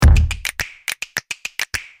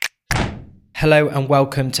Hello and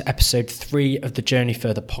welcome to episode 3 of the Journey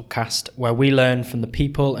Further podcast, where we learn from the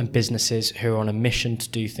people and businesses who are on a mission to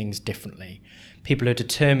do things differently, people who are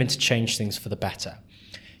determined to change things for the better.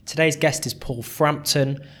 Today's guest is Paul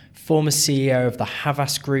Frampton, former CEO of the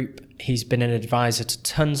Havas Group. He's been an advisor to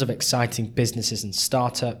tons of exciting businesses and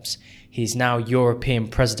startups. He's now European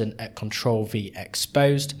president at Control V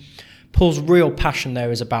Exposed. Paul's real passion,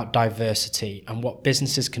 though, is about diversity and what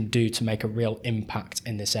businesses can do to make a real impact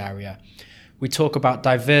in this area. We talk about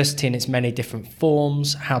diversity in its many different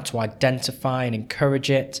forms, how to identify and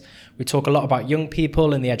encourage it. We talk a lot about young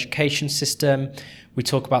people in the education system. We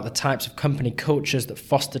talk about the types of company cultures that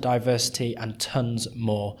foster diversity and tons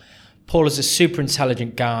more. Paul is a super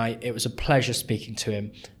intelligent guy. It was a pleasure speaking to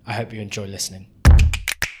him. I hope you enjoy listening.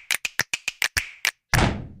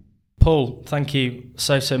 Paul, thank you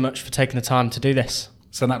so much for taking the time to do this.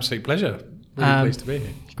 It's an absolute pleasure. Really pleased to be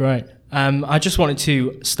here. Great. I just wanted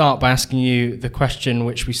to start by asking you the question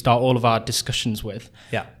which we start all of our discussions with.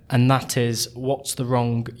 Yeah. And that is, what's the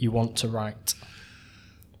wrong you want to right?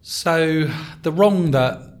 So the wrong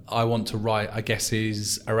that I want to right, I guess,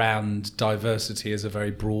 is around diversity as a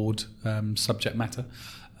very broad subject matter.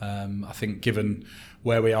 I think given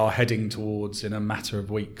where we are heading towards in a matter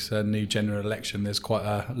of weeks, a new general election, there's quite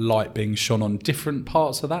a light being shone on different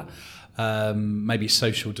parts of that. Maybe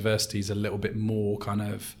social diversity is a little bit more kind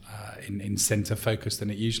of in centre focus than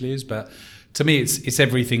it usually is, but to me it's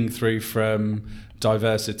everything through from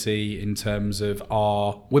diversity in terms of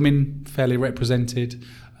are women fairly represented,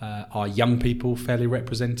 are young people fairly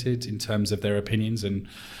represented in terms of their opinions, and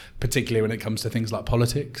particularly when it comes to things like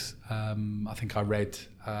politics. I think I read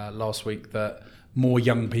last week that more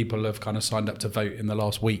young people have kind of signed up to vote in the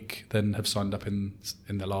last week than have signed up in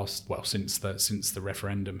the last, well, since the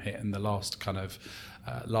referendum hit and the last kind of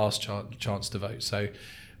last chance to vote. So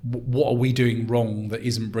what are we doing wrong that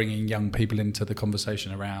isn't bringing young people into the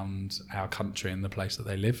conversation around our country and the place that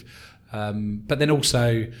they live? But then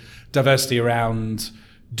also diversity around,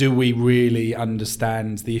 do we really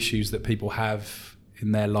understand the issues that people have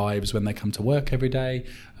in their lives when they come to work every day?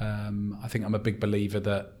 I think I'm a big believer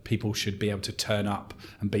that people should be able to turn up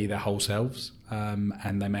and be their whole selves,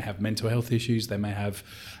 and they may have mental health issues, they may have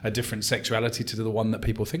a different sexuality to the one that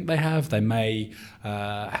people think they have, they may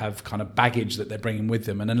have kind of baggage that they're bringing with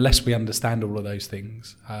them, and unless we understand all of those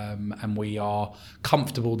things and we are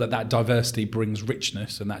comfortable that diversity brings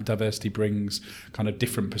richness and that diversity brings kind of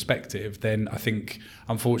different perspective, then I think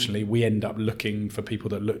unfortunately we end up looking for people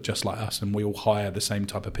that look just like us, and we all hire the same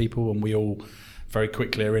type of people, and we all very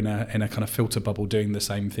quickly are in a kind of filter bubble doing the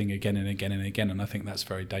same thing again and again and again, and I think that's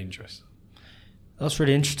very dangerous. That's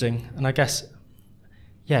really interesting. And I guess,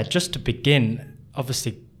 just to begin,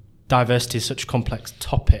 obviously diversity is such a complex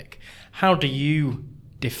topic. How do you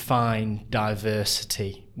define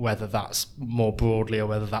diversity, whether that's more broadly or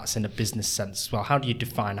whether that's in a business sense as well? How do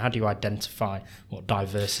you identify what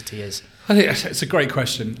diversity is? I think it's a great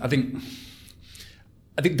question. I think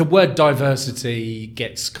the word diversity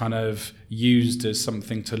gets kind of used as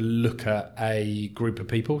something to look at a group of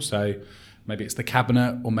people. So maybe it's the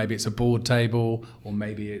cabinet, or maybe it's a board table, or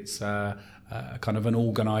maybe it's kind of an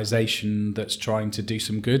organisation that's trying to do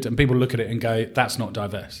some good. And people look at it and go, that's not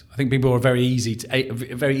diverse. I think people are very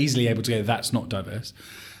easily able to go, that's not diverse.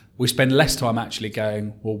 We spend less time actually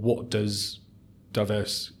going, well, what does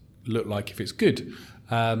diverse look like if it's good?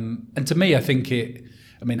 And to me, I think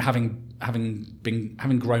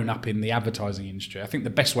having grown up in the advertising industry, I think the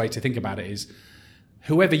best way to think about it is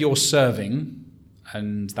whoever you're serving,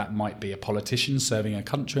 and that might be a politician serving a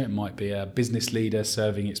country, it might be a business leader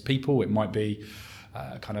serving its people, it might be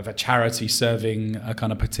kind of a charity serving a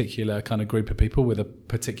kind of particular kind of group of people with a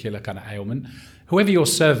particular kind of ailment. Whoever you're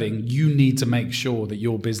serving, you need to make sure that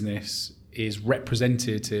your business is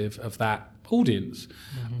representative of that audience.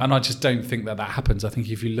 Mm-hmm. And I just don't think that happens. I think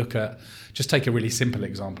if you look at, just take a really simple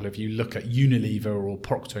example, if you look at Unilever or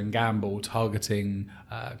Procter & Gamble targeting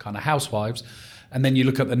kind of housewives, and then you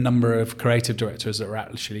look at the number of creative directors that are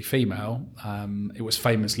actually female, it was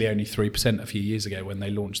famously only 3% a few years ago when they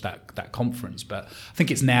launched that conference, but I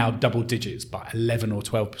think it's now double digits, by 11 or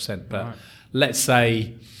 12%. But right. Let's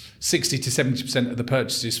say 60 to 70% of the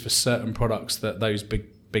purchases for certain products that those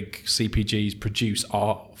big CPGs produce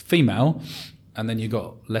are female, and then you've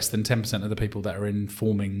got less than 10% of the people that are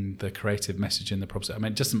informing the creative message in the proposition. I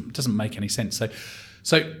mean, it doesn't make any sense.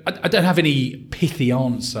 So I don't have any pithy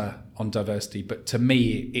answer on diversity, but to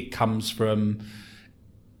me it comes from,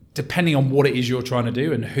 depending on what it is you're trying to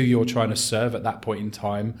do and who you're trying to serve at that point in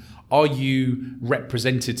time, are you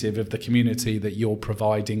representative of the community that you're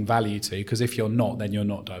providing value to? Because if you're not, then you're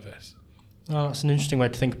not diverse. Oh, that's an interesting way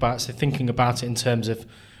to think about it. So thinking about it in terms of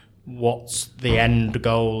what's the end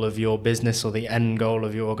goal of your business or the end goal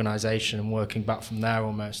of your organisation, and working back from there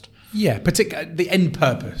almost. Yeah, particularly the end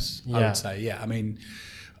purpose, I Yeah. would say. Yeah, I mean,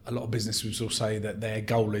 a lot of businesses will say that their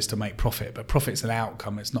goal is to make profit, but profit's an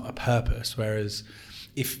outcome, it's not a purpose. Whereas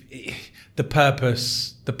if the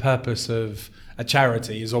purpose of a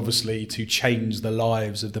charity is obviously to change the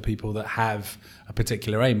lives of the people that have a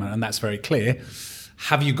particular aim, and that's very clear.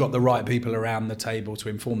 Have you got the right people around the table to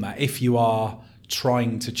inform that? If you are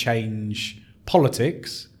trying to change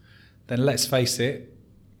politics, then let's face it,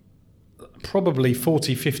 probably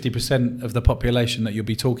 40-50% of the population that you'll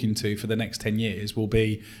be talking to for the next 10 years will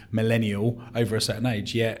be millennial over a certain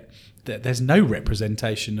age, yet there's no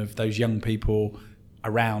representation of those young people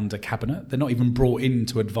around a cabinet. They're not even brought in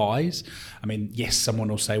to advise. I mean, yes, someone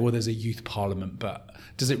will say, well, there's a youth parliament, but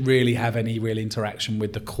does it really have any real interaction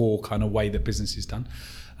with the core kind of way that business is done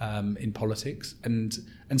in politics? And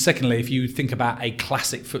secondly, if you think about a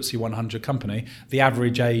classic FTSE 100 company, the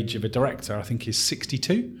average age of a director, I think, is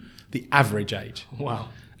 62. The average age. Wow.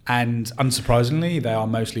 And unsurprisingly, they are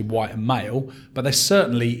mostly white and male, but there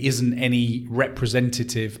certainly isn't any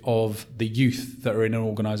representative of the youth that are in an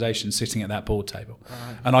organisation sitting at that board table.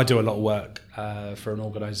 Right. And I do a lot of work for an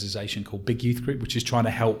organisation called Big Youth Group, which is trying to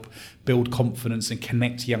help build confidence and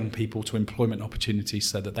connect young people to employment opportunities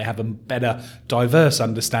so that they have a better, diverse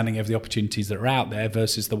understanding of the opportunities that are out there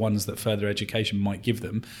versus the ones that further education might give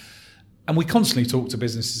them. And we constantly talk to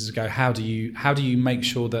businesses and go, how do you make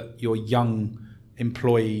sure that your young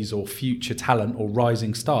employees or future talent or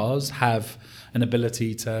rising stars have an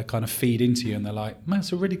ability to kind of feed into you? And they're like, man,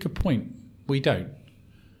 that's a really good point. We don't.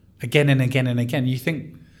 Again and again and again. You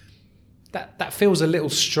think that feels a little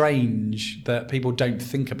strange that people don't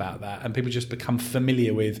think about that, and people just become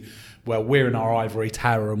familiar with, well, we're in our ivory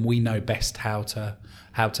tower and we know best how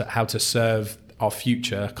to serve our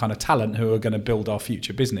future kind of talent who are going to build our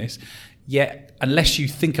future business. Yet, unless you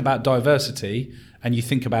think about diversity and you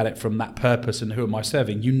think about it from that purpose and who am I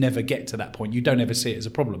serving, you never get to that point. You don't ever see it as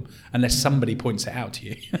a problem unless somebody points it out to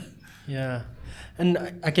you. Yeah.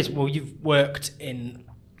 And I guess, well, you've worked in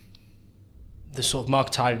the sort of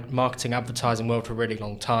marketing advertising world for a really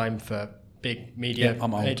long time, for big media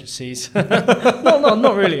agencies. No,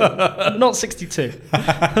 not really. Not 62. No,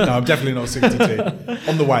 I'm definitely not 62.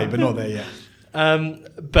 On the way, but not there yet.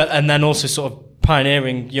 And then also sort of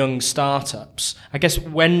pioneering young startups. I guess,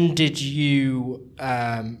 when did you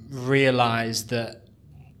realise that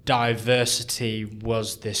diversity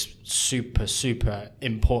was this super, super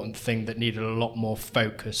important thing that needed a lot more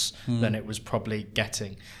focus than it was probably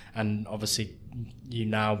getting? And obviously you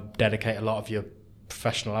now dedicate a lot of your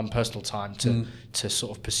professional and personal time to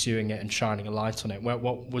sort of pursuing it and shining a light on it.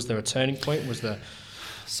 What was there a turning point? Was there...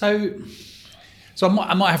 So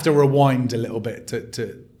I might have to rewind a little bit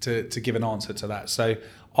to give an answer to that. So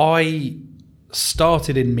I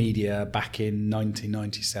started in media back in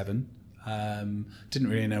 1997. Didn't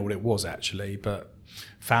really know what it was actually, but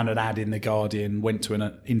found an ad in The Guardian, went to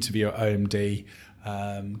an interview at OMD,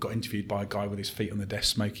 got interviewed by a guy with his feet on the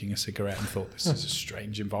desk smoking a cigarette, and thought, this is a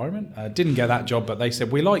strange environment. Didn't get that job, but they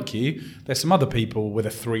said, we like you. There's some other people with a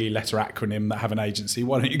 3-letter acronym that have an agency.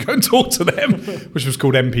 Why don't you go and talk to them? Which was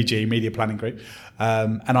called MPG, Media Planning Group.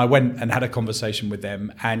 And I went and had a conversation with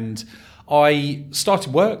them, and I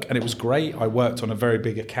started work, and it was great. I worked on a very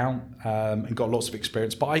big account and got lots of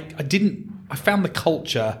experience, but I found the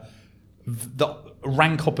culture that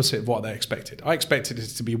rank opposite of what they expected. I expected it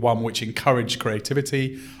to be one which encouraged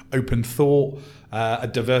creativity, open thought, a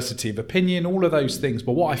diversity of opinion, all of those things.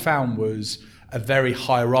 But what I found was a very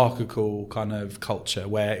hierarchical kind of culture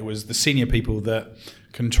where it was the senior people that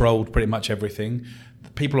controlled pretty much everything.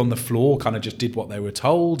 The people on the floor kind of just did what they were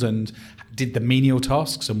told and did the menial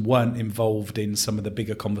tasks and weren't involved in some of the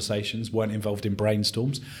bigger conversations, weren't involved in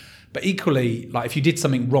brainstorms. But equally, like, if you did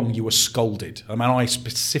something wrong, you were scolded. I mean, I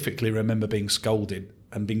specifically remember being scolded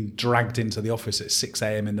and being dragged into the office at 6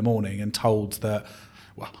 a.m. in the morning and told that,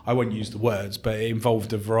 well, I won't use the words, but it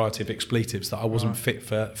involved a variety of expletives, that I wasn't fit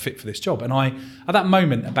for this job. And I, at that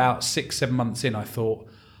moment, about 6-7 months in, I thought,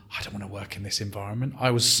 I don't want to work in this environment.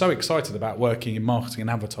 I was so excited about working in marketing and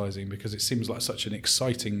advertising because it seems like such an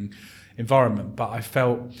exciting environment, but I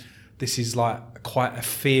felt this is like quite a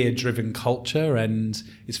fear-driven culture and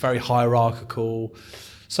it's very hierarchical.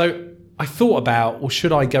 So I thought about, well,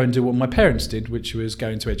 should I go and do what my parents did, which was go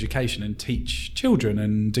into education and teach children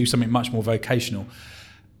and do something much more vocational?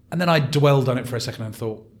 And then I dwelled on it for a second and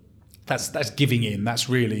thought, that's giving in. That's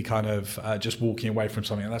really kind of just walking away from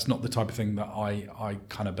something. And that's not the type of thing that I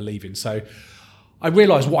kind of believe in. So I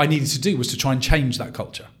realised what I needed to do was to try and change that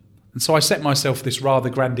culture. And so I set myself this rather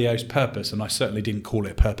grandiose purpose, and I certainly didn't call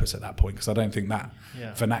it purpose at that point because I don't think that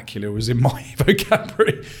vernacular was in my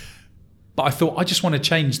vocabulary. But I thought, I just want to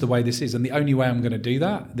change the way this is. And the only way I'm going to do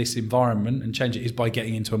that, this environment, and change it is by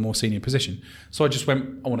getting into a more senior position. So I just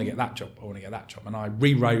went, I want to get that job. I want to get that job. And I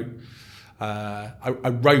rewrote, I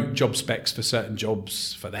wrote job specs for certain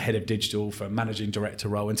jobs, for the head of digital, for managing director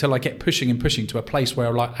role, until I kept pushing and pushing to a place where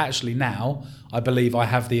I'm like, actually now I believe I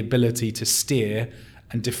have the ability to steer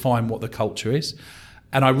and define what the culture is.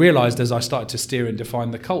 And I realised as I started to steer and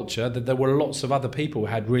define the culture that there were lots of other people who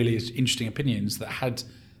had really interesting opinions that had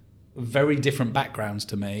very different backgrounds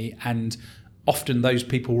to me, and often those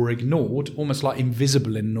people were ignored, almost like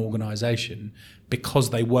invisible in an organisation, because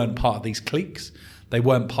they weren't part of these cliques. They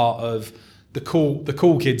weren't part of the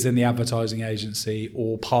cool kids in the advertising agency,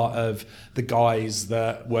 or part of the guys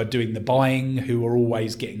that were doing the buying, who were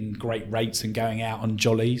always getting great rates and going out on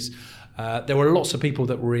jollies. There were lots of people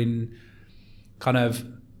that were in kind of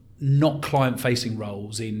not client-facing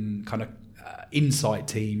roles, in kind of insight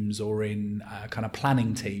teams or in kind of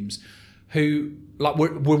planning teams, who like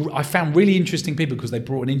were I found really interesting people because they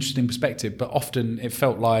brought an interesting perspective, but often it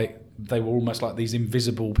felt like they were almost like these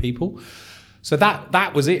invisible people. So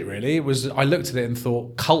that was it really. It was, I looked at it and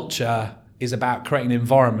thought, culture is about creating an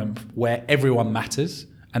environment where everyone matters,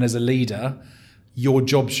 and as a leader, your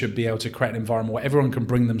job should be able to create an environment where everyone can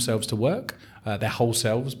bring themselves to work, their whole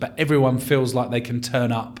selves, but everyone feels like they can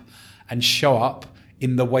turn up and show up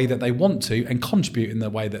in the way that they want to, and contribute in the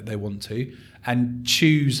way that they want to, and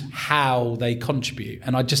choose how they contribute.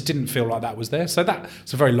 And I just didn't feel like that was there. So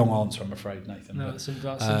that's a very long answer, I'm afraid, Nathan. No, that's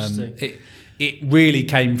interesting. It really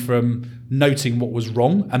came from noting what was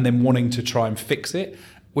wrong and then wanting to try and fix it,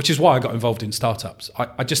 which is why I got involved in startups.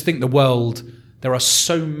 I just think the world, there are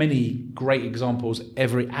so many great examples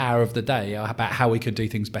every hour of the day about how we could do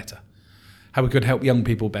things better, how we could help young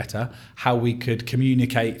people better, how we could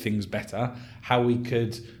communicate things better, how we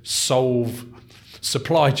could solve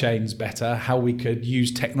supply chains better, how we could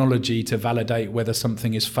use technology to validate whether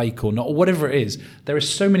something is fake or not, or whatever it is. There are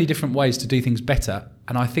so many different ways to do things better.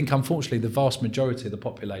 And I think, unfortunately, the vast majority of the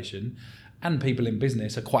population and people in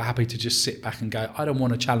business are quite happy to just sit back and go, I don't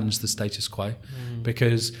want to challenge the status quo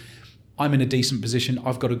because I'm in a decent position,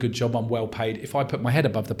 I've got a good job, I'm well paid. If I put my head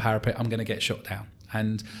above the parapet, I'm going to get shot down.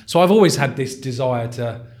 And so I've always had this desire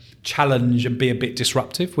to challenge and be a bit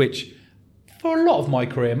disruptive, which for a lot of my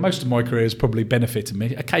career, most of my career has probably benefited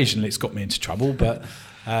me. Occasionally it's got me into trouble, but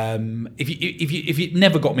if it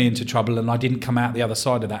never got me into trouble and I didn't come out the other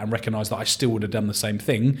side of that and recognise that I still would have done the same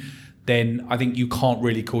thing, then I think you can't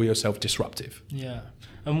really call yourself disruptive. Yeah.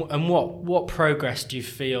 And what progress do you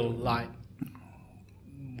feel like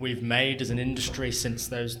we've made as an industry since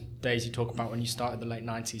those days you talk about when you started the late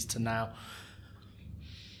 90s to now?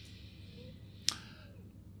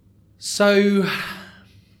 So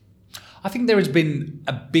I think there has been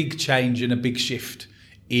a big change and a big shift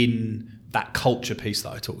in that culture piece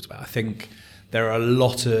that I talked about. I think there are a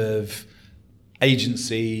lot of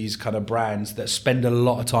agencies, kind of brands that spend a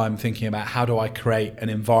lot of time thinking about how do I create an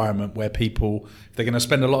environment where people, if they're going to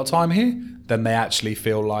spend a lot of time here, then they actually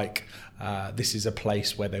feel like this is a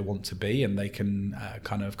place where they want to be and they can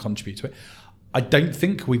kind of contribute to it. I don't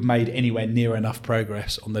think we've made anywhere near enough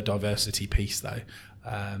progress on the diversity piece though.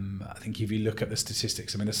 I think if you look at the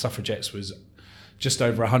statistics, I mean, the suffragettes was just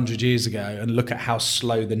over 100 years ago, and look at how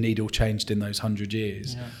slow the needle changed in those 100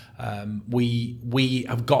 years. Yeah. We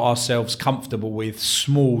have got ourselves comfortable with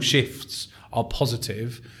small shifts are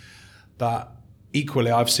positive, but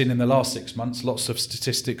equally I've seen in the last 6 months lots of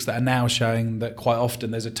statistics that are now showing that quite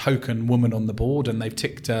often there's a token woman on the board and they've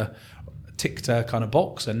ticked a kind of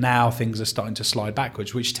box, and now things are starting to slide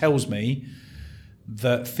backwards, which tells me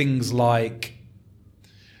that things like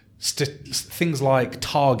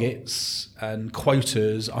targets and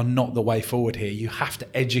quotas are not the way forward here. You have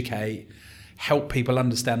to educate, help people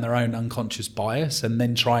understand their own unconscious bias, and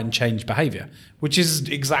then try and change behaviour, which is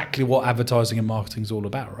exactly what advertising and marketing is all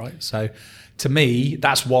about, right? So to me,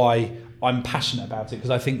 that's why I'm passionate about it,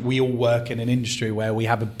 because I think we all work in an industry where we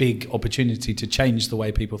have a big opportunity to change the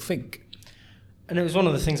way people think. And it was one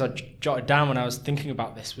of the things I jotted down when I was thinking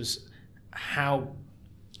about this was how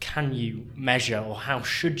can you measure, or how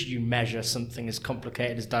should you measure something as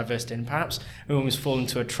complicated as diversity? And perhaps we almost fall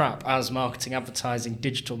into a trap as marketing, advertising,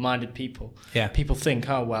 digital-minded people. Yeah. People think,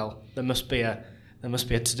 oh well, there must be a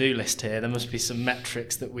to-do list here. There must be some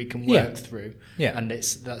metrics that we can work through. Yeah. And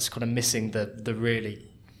that's kind of missing the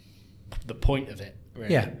point of it.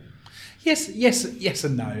 Really. Yeah. Yes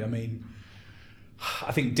and no. I mean,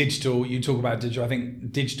 I think digital. You talk about digital. I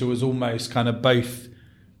think digital is almost kind of both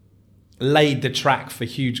laid the track for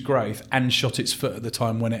huge growth and shot its foot at the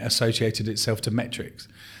time when it associated itself to metrics.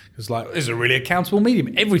 It's like, it's a really accountable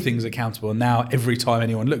medium. Everything's accountable. And now every time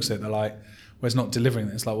anyone looks at it, they're like, well, it's not delivering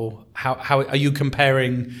that. It's like, well, how are you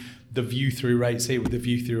comparing the view-through rates here with the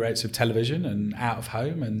view-through rates of television and out of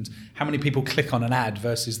home, and how many people click on an ad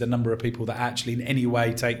versus the number of people that actually in any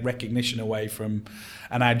way take recognition away from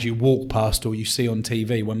an ad you walk past or you see on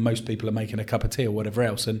TV when most people are making a cup of tea or whatever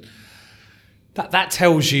else. And that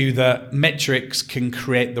tells you that metrics can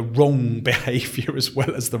create the wrong behaviour as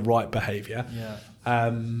well as the right behaviour. Yeah.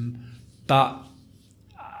 But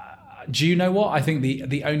do you know what? I think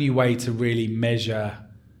the only way to really measure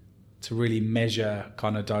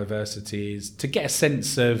kind of diversity is to get a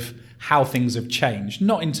sense of how things have changed,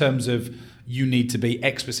 not in terms of you need to be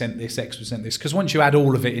X% this, X% this, because once you add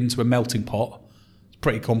all of it into a melting pot, it's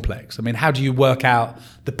pretty complex. I mean, how do you work out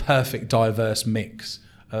the perfect diverse mix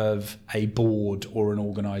of a board or an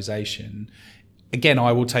organisation? Again,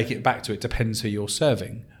 I will take it back to it depends who you're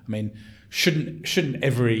serving. I mean, shouldn't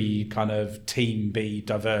every kind of team be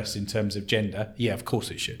diverse in terms of gender? Yeah, of course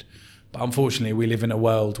it should. But unfortunately, we live in a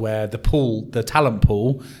world where the talent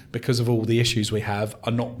pool, because of all the issues we have,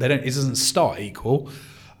 it doesn't start equal.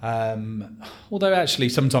 Although actually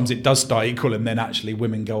sometimes it does start equal, and then actually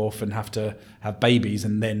women go off and have to have babies,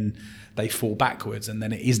 and then they fall backwards, and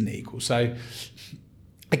then it isn't equal. So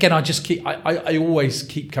again, I always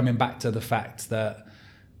keep coming back to the fact that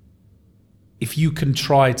if you can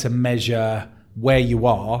try to measure where you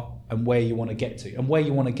are and where you want to get to, and where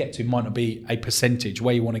you want to get to might not be a percentage,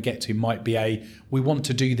 where you want to get to might be we want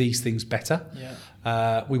to do these things better.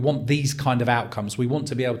 Yeah. We want these kind of outcomes. We want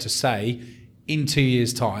to be able to say, in 2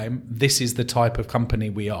 years' time, this is the type of company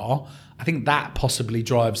we are. I think that possibly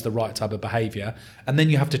drives the right type of behaviour. And then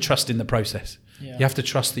you have to trust in the process. Yeah. You have to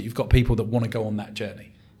trust that you've got people that want to go on that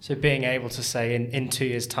journey. So being able to say in 2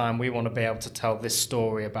 years' time, we want to be able to tell this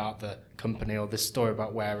story about the company or this story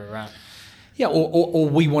about where we're at. Yeah, or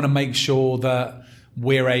we want to make sure that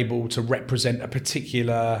we're able to represent a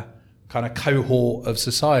particular kind of cohort of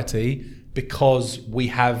society because we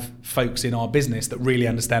have folks in our business that really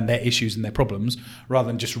understand their issues and their problems, rather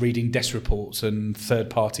than just reading desk reports and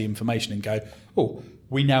third-party information and go, oh,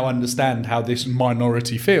 we now understand how this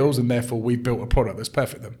minority feels and therefore we've built a product that's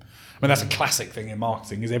perfect for them. I mean, that's a classic thing in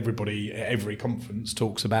marketing, is everybody at every conference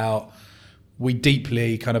talks about, we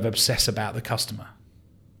deeply kind of obsess about the customer.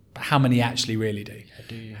 But how many actually really do?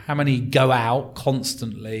 How many go out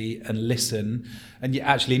constantly and listen? And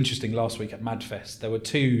actually interesting, last week at MadFest, there were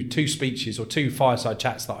two speeches or two fireside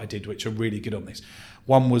chats that I did, which are really good on this.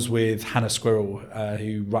 One was with Hannah Squirrel,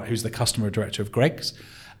 who's the customer director of Greggs.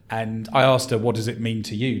 And I asked her, what does it mean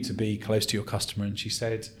to you to be close to your customer? And she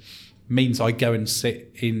said, means I go and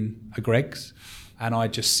sit in a Greggs and I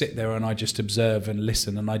just sit there and I just observe and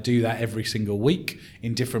listen. And I do that every single week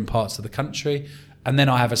in different parts of the country. And then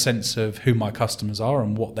I have a sense of who my customers are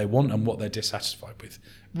and what they want and what they're dissatisfied with.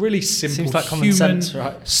 Really simple, seems like common sense,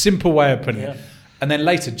 right? Simple way of putting it. And then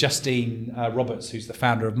later, Justine Roberts, who's the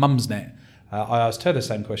founder of Mumsnet, I asked her the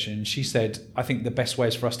same question. And she said, I think the best way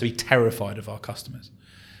is for us to be terrified of our customers.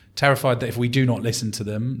 Terrified that if we do not listen to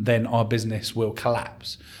them, then our business will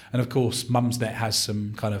collapse. And of course, Mumsnet has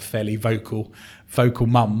some kind of fairly vocal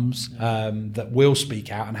mums that will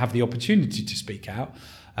speak out and have the opportunity to speak out.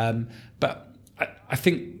 But I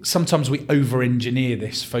think sometimes we over-engineer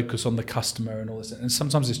this focus on the customer and all this. And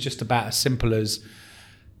sometimes it's just about as simple as,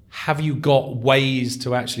 have you got ways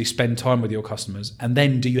to actually spend time with your customers? And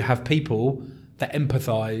then do you have people that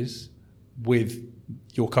empathise with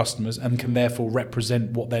your customers and can therefore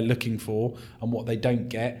represent what they're looking for and what they don't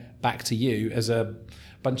get back to you as a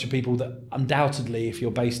bunch of people that undoubtedly, if you're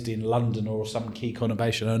based in London or some key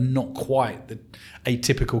conurbation, are not quite the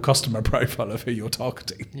atypical customer profile of who you're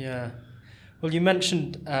targeting. Yeah. Well, you've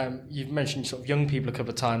mentioned sort of young people a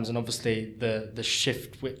couple of times, and obviously the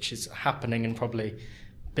shift which is happening, and probably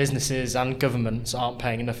businesses and governments aren't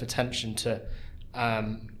paying enough attention to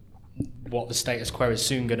what the status quo is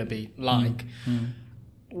soon going to be like.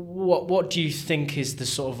 What do you think is the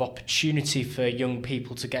sort of opportunity for young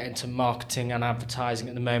people to get into marketing and advertising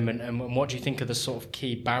at the moment, and what do you think are the sort of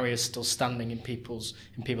key barriers still standing in people's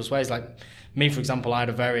ways? Like me, for example, I had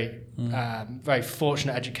a very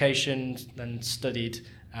fortunate education and studied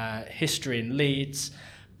history in Leeds,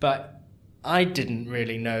 but I didn't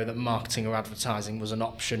really know that marketing or advertising was an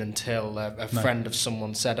option until a friend of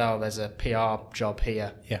someone said, oh, there's a PR job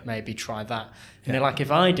here, maybe try that. And they're like, if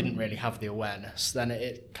I didn't really have the awareness, then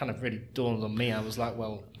it kind of really dawned on me. I was like,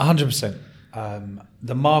 well... 100%.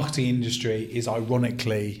 The marketing industry is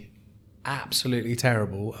ironically absolutely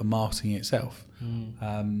terrible at marketing itself.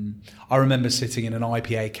 I remember sitting in an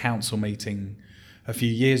IPA council meeting a few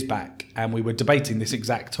years back, and we were debating this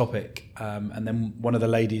exact topic, and then one of the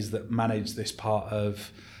ladies that managed this part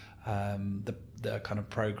of the kind of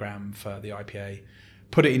program for the IPA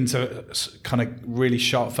put it into kind of really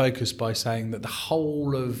sharp focus by saying that the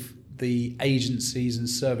whole of the agencies and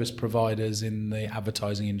service providers in the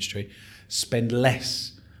advertising industry spend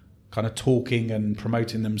less kind of talking and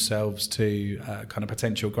promoting themselves to kind of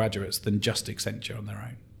potential graduates than just Accenture on their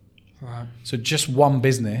own. Right. So just one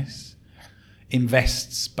business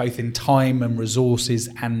invests both in time and resources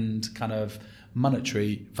and kind of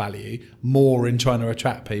monetary value more in trying to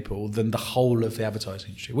attract people than the whole of the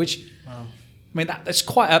advertising industry, which I mean that's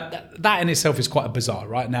quite that in itself is quite a bizarre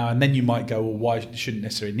right now. And then you might go, well, why shouldn't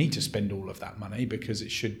necessarily need to spend all of that money, because it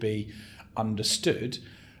should be understood.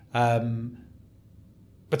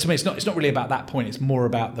 But to me, it's not really about that point. It's more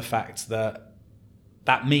about the fact that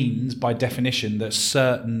means, by definition, that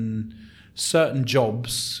certain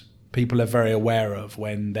jobs people are very aware of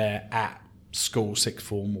when they're at school, sixth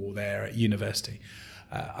form, or they're at university.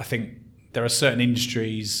 I think there are certain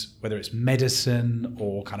industries, whether it's medicine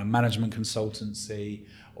or kind of management consultancy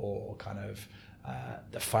or kind of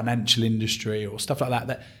the financial industry or stuff like that,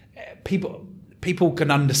 that people can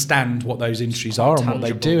understand what those industries are and what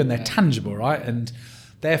they do, and they're tangible, right? And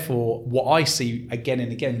therefore, what I see again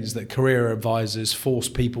and again is that career advisors force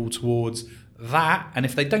people towards that, and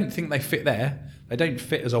if they don't think they fit there, they don't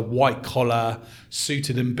fit as a white-collar,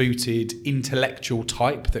 suited and booted intellectual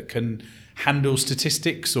type that can handle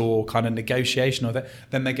statistics or kind of negotiation or that,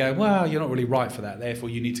 then they go, well, you're not really right for that, therefore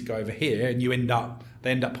you need to go over here, and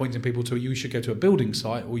they end up pointing people to, you should go to a building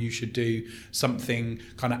site, or you should do something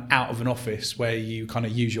kind of out of an office where you kind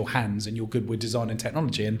of use your hands and you're good with design and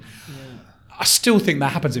technology. And I still think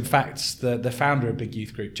that happens. In fact, the founder of Big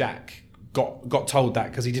Youth Group, Jack, got told that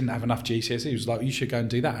because he didn't have enough GCSE. He was like, you should go and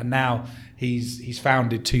do that. And now he's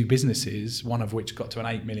founded 2 businesses, one of which got to an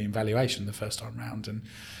 8 million valuation the first time round. And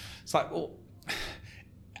it's like, well,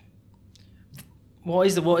 what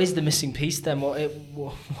is the missing piece then?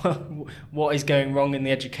 What is going wrong in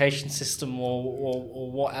the education system,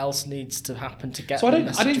 or what else needs to happen to get? So I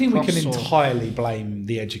don't think we can entirely blame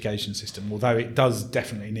the education system, although it does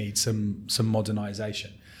definitely need some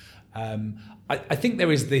modernisation. I think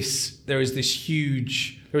there is this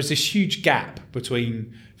huge gap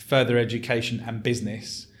between further education and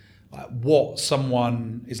business. What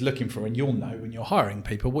someone is looking for, and you'll know when you're hiring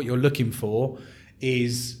people, what you're looking for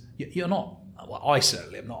is you're not. Well, I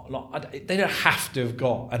certainly am not. They don't have to have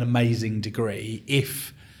got an amazing degree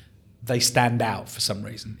if they stand out for some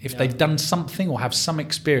reason. If they've done something or have some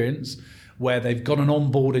experience where they've gone and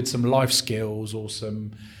onboarded some life skills or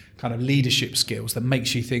some kind of leadership skills that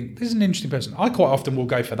makes you think, this is an interesting person. I quite often will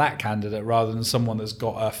go for that candidate rather than someone that's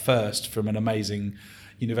got a first from an amazing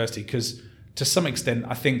university, because to some extent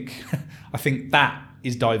I think that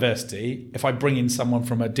is diversity. If I bring in someone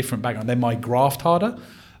from a different background, they might graft harder.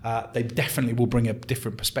 They definitely will bring a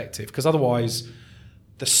different perspective, because otherwise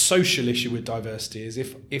the social issue with diversity is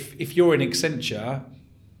if you're in Accenture,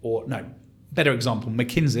 or no, better example,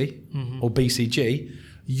 McKinsey or BCG,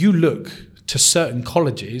 you look to certain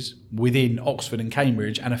colleges within Oxford and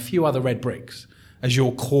Cambridge and a few other red bricks as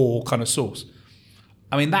your core kind of source.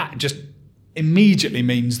 I mean, that just immediately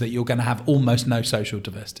means that you're going to have almost no social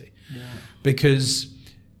diversity, because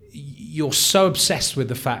you're so obsessed with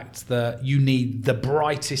the fact that you need the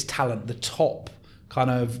brightest talent, the top kind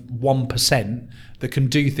of 1% that can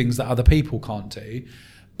do things that other people can't do.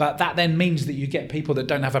 But that then means that you get people that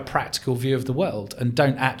don't have a practical view of the world and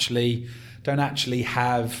don't actually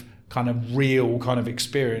have kind of real kind of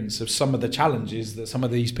experience of some of the challenges that some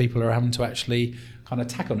of these people are having to actually kind of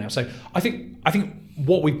tackle now. So I think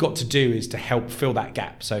what we've got to do is to help fill that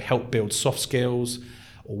gap. So help build soft skills,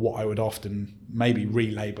 or what I would often maybe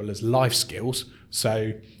relabel as life skills.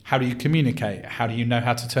 So how do you communicate? How do you know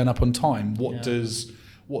how to turn up on time? What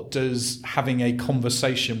does having a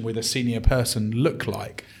conversation with a senior person look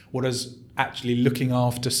like? What does actually looking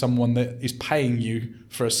after someone that is paying you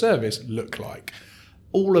for a service look like?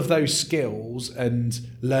 All of those skills and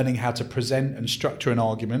learning how to present and structure an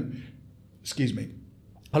argument,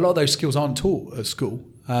 a lot of those skills aren't taught at school.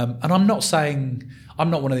 And I'm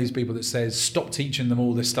not one of these people that says stop teaching them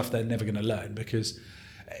all this stuff they're never going to learn, because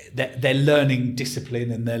they're learning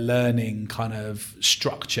discipline and they're learning kind of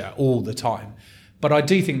structure all the time. But I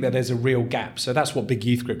do think that there's a real gap. So that's what Big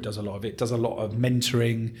Youth Group does a lot of. It does a lot of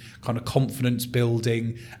mentoring, kind of confidence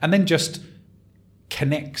building, and then just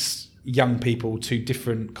connects young people to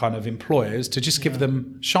different kind of employers to just give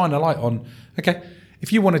them, shine a light on, okay,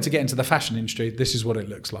 if you wanted to get into the fashion industry, this is what it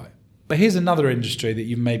looks like. But here's another industry that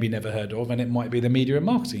you've maybe never heard of, and it might be the media and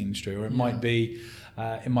marketing industry, or it might be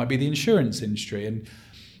the insurance industry. And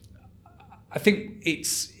I think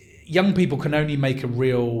it's young people can only make a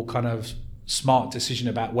real kind of smart decision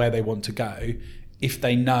about where they want to go if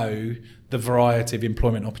they know the variety of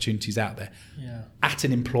employment opportunities out there. Yeah. At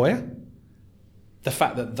an employer, the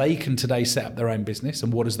fact that they can today set up their own business,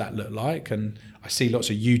 and what does that look like? And I see lots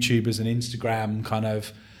of YouTubers and Instagram kind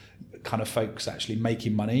of folks actually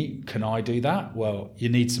making money. Can I do that? Well, you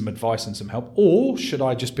need some advice and some help. Or should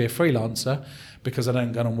I just be a freelancer because I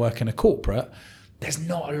don't go and work in a corporate? There's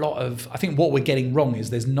not a lot of, I think what we're getting wrong is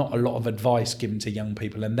there's not a lot of advice given to young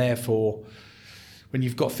people, and therefore when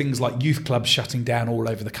you've got things like youth clubs shutting down all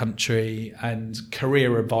over the country and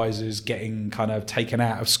career advisors getting kind of taken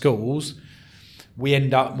out of schools, we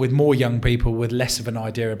end up with more young people with less of an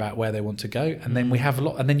idea about where they want to go. And then we have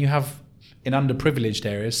you have in underprivileged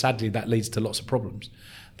areas, sadly, that leads to lots of problems.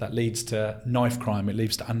 That leads to knife crime, it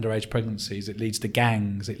leads to underage pregnancies, it leads to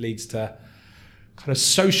gangs, it leads to kind of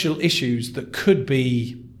social issues that could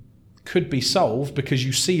be solved, because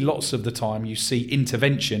you see lots of the time, you see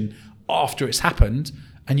intervention after it's happened,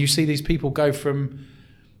 and you see these people go from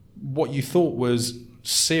what you thought was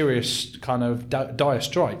serious kind of dire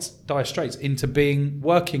straits into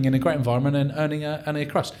working in a great environment and earning a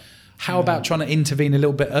crust. How about trying to intervene a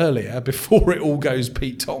little bit earlier before it all goes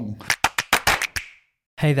Pete Tong?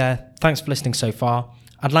 Hey there, thanks for listening so far.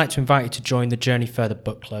 I'd like to invite you to join the Journey Further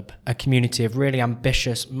Book Club, a community of really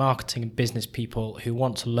ambitious marketing and business people who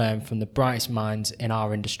want to learn from the brightest minds in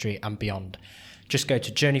our industry and beyond. Just go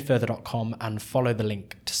to journeyfurther.com and follow the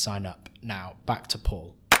link to sign up. Now, back to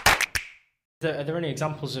Paul. Are there any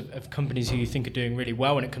examples of companies who you think are doing really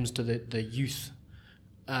well when it comes to the youth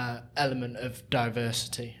element of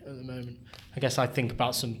diversity at the moment? I guess I think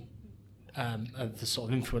about some of the sort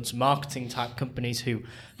of influencer marketing type companies who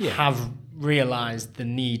have realised the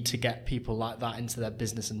need to get people like that into their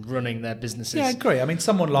business and running their businesses. Yeah, I agree. I mean,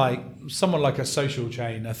 someone like a Social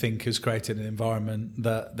Chain, I think, has created an environment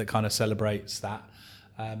that kind of celebrates that.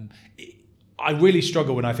 I really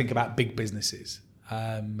struggle when I think about big businesses,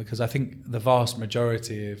 because I think the vast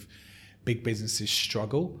majority of big businesses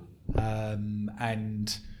struggle,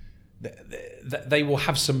 and they will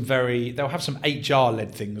have some HR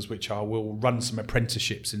led things, will run some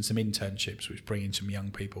apprenticeships and some internships, which bring in some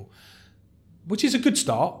young people, which is a good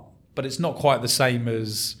start, but it's not quite the same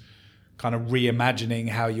as kind of reimagining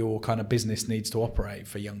how your kind of business needs to operate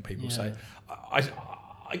for young people. Yeah. So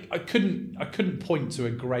I couldn't point to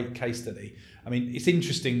a great case study. I mean, it's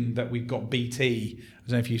interesting that we've got BT. I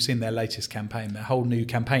don't know if you've seen their latest campaign. Their whole new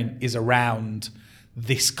campaign is around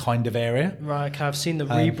this kind of area. Right, I've seen the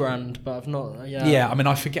rebrand, but I've not. Yeah, I mean,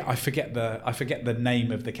 I forget the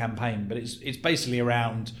name of the campaign, but it's basically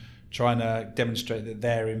around trying to demonstrate that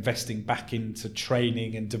they're investing back into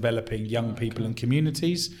training and developing young people and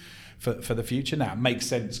communities for the future. Now, it makes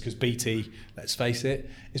sense because BT, let's face it,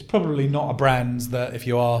 is probably not a brand that if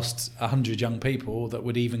you asked 100 young people that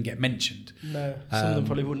would even get mentioned. No, some of them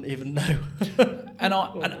probably wouldn't even know. and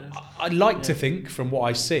I like to think, from what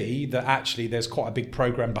I see, that actually there's quite a big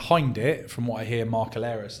program behind it, from what I hear Mark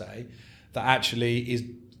Alera say, that actually is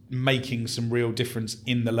making some real difference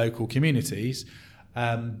in the local communities.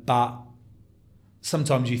 But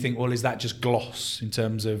sometimes you think, well, is that just gloss in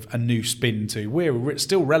terms of a new spin to we're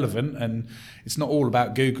still relevant, and it's not all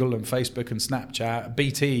about Google and Facebook and Snapchat.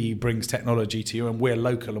 BT brings technology to you, and we're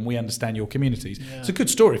local and we understand your communities. Yeah. It's a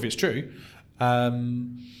good story if it's true.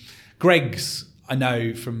 Greggs, I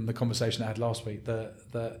know from the conversation I had last week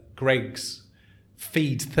that Greggs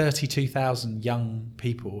feed 32,000 young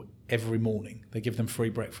people every morning. They give them free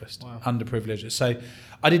breakfast. Wow. Underprivileged. So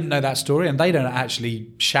I didn't know that story, and they don't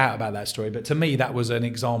actually shout about that story, but to me that was an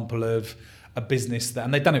example of a business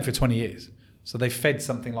and they've done it for 20 years. So they fed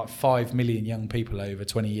something like 5 million young people over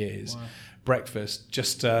 20 years breakfast,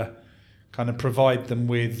 just to kind of provide them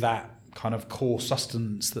with that kind of core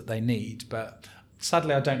sustenance that they need. But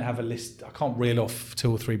sadly, I don't have a list. I can't reel off 2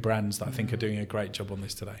 or 3 brands that I think are doing a great job on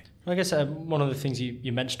this today. I guess one of the things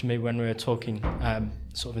you mentioned to me when we were talking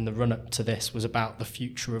sort of in the run-up to this was about the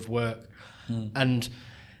future of work. And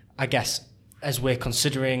I guess as we're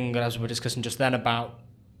considering, as we were discussing just then, about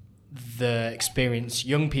the experience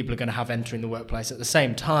young people are going to have entering the workplace, at the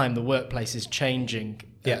same time, the workplace is changing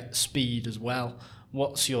at speed as well.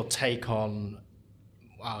 What's your take on,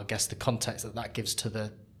 I guess, the context that gives to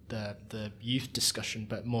the youth discussion,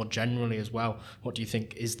 but more generally as well? What do you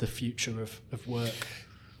think is the future of work?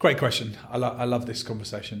 Great question. I love this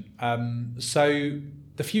conversation. So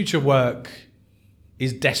the future of work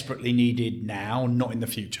is desperately needed now, not in the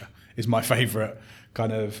future, is my favourite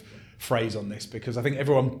kind of phrase on this, because I think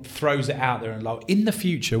everyone throws it out there and like, in the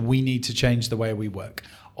future, we need to change the way we work.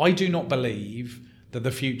 I do not believe that the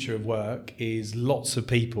future of work is lots of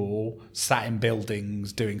people sat in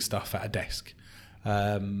buildings doing stuff at a desk.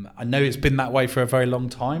 I know it's been that way for a very long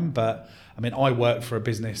time, but I mean, I work for a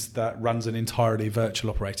business that runs an entirely virtual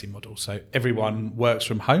operating model. So everyone works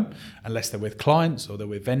from home, unless they're with clients or they're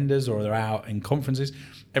with vendors or they're out in conferences.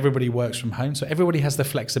 Everybody works from home. So everybody has the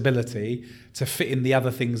flexibility to fit in the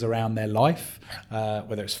other things around their life,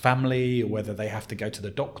 whether it's family or whether they have to go to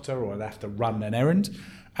the doctor or they have to run an errand.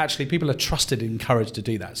 Actually, people are trusted and encouraged to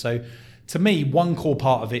do that. So to me, one core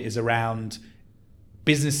part of it is around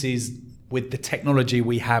businesses with the technology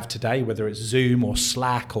we have today, whether it's Zoom or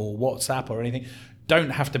Slack or WhatsApp or anything,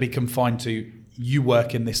 don't have to be confined to you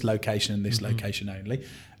work in this location and this location only.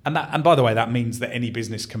 And by the way, that means that any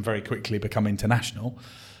business can very quickly become international.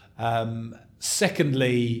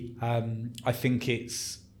 Secondly, I think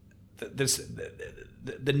it's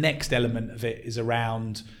the next element of it is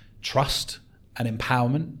around trust and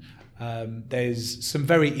empowerment. There's some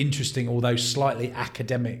very interesting, although slightly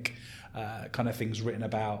academic kind of things written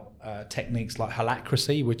about techniques like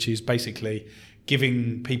holacracy, which is basically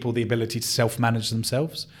giving people the ability to self-manage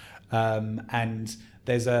themselves. And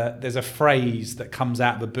there's a phrase that comes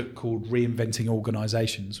out of a book called Reinventing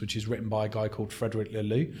Organizations, which is written by a guy called Frederick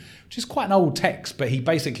Laloux, which is quite an old text, but he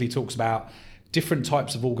basically talks about different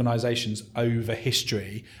types of organizations over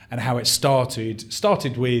history and how it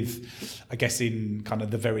started with, I guess, in kind of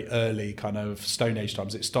the very early kind of Stone Age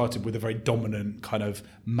times. It started with a very dominant kind of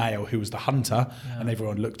male who was the hunter, and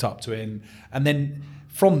everyone looked up to him. And then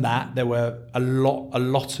from that, there were a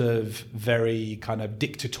lot of very kind of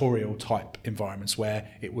dictatorial type environments where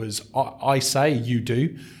it was I say, you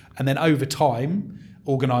do. And then over time,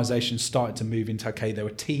 organizations started to move into, okay, there were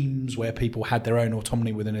teams where people had their own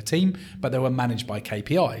autonomy within a team, but they were managed by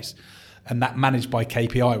KPIs. And that managed by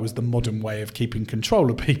KPI was the modern way of keeping control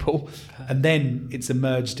of people. And then it's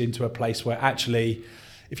emerged into a place where actually,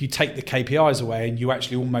 if you take the KPIs away and you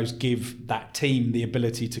actually almost give that team the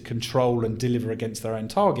ability to control and deliver against their own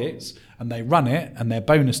targets, and they run it and they're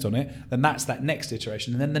bonused on it, then that's that next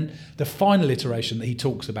iteration. And then the final iteration that he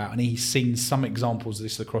talks about, and he's seen some examples of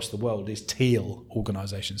this across the world, is teal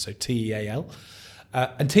organizations, so TEAL.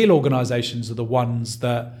 And teal organizations are the ones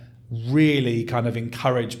that really kind of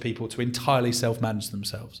encourage people to entirely self-manage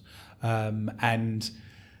themselves. And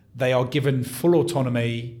they are given full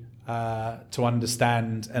autonomy to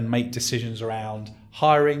understand and make decisions around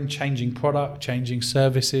hiring, changing product, changing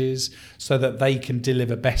services, so that they can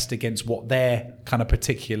deliver best against what their kind of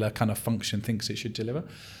particular kind of function thinks it should deliver.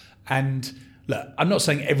 And look, I'm not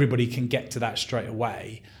saying everybody can get to that straight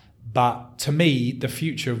away, but to me, the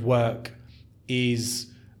future of work is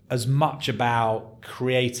as much about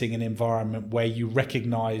creating an environment where you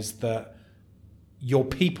recognize that your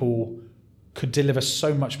people could deliver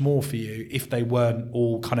so much more for you if they weren't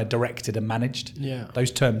all kind of directed and managed. Yeah.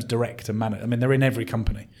 Those terms, direct and managed, I mean, they're in every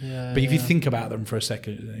company. Yeah, but if you think about them for a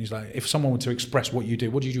second, it's like, if someone were to express what you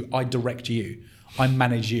do, what do you do? I direct you. I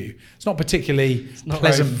manage you. It's not particularly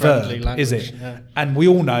pleasant verb, language, is it? Yeah. And we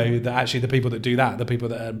all know that actually the people that do that are the people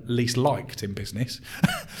that are least liked in business.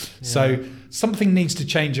 So something needs to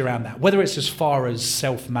change around that. Whether it's as far as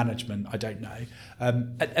self-management, I don't know.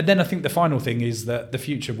 And then I think the final thing is that the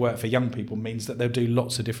future of work for young people means that they'll do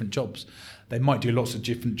lots of different jobs. They might do lots of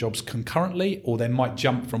different jobs concurrently, or they might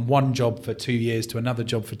jump from one job for 2 years to another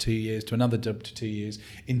job for 2 years to another job to 2 years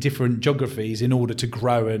in different geographies in order to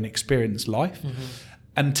grow and experience life. Mm-hmm.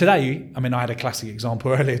 And today, I mean, I had a classic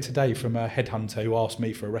example earlier today from a headhunter who asked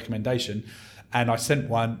me for a recommendation, and I sent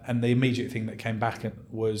one, and the immediate thing that came back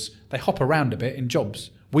was they hop around a bit in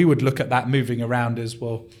jobs. We would look at that moving around as,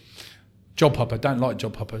 well, job hopper, don't like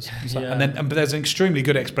job hoppers. So, but there's an extremely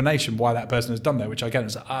good explanation why that person has done that, which I get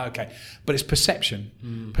and say, okay. But it's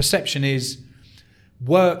perception. Perception is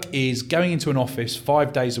work is going into an office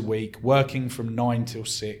 5 days a week, working from 9 till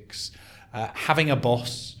 6, having a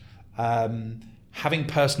boss, having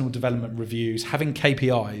personal development reviews, having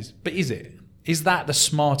KPIs. But is that the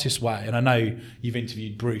smartest way? And I know you've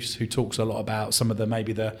interviewed Bruce, who talks a lot about some of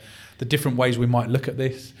the different ways we might look at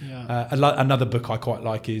this. Yeah. Another book I quite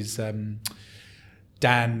like is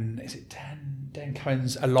Dan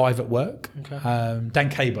Cohen's Alive at Work. Okay. Dan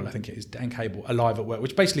Cable, I think it is. Dan Cable, Alive at Work,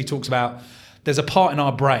 which basically talks about there's a part in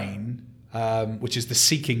our brain, which is the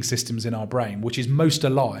seeking systems in our brain, which is most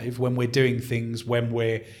alive when we're doing things, when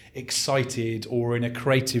we're excited or in a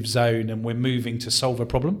creative zone and we're moving to solve a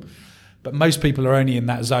problem. But most people are only in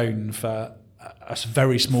that zone for a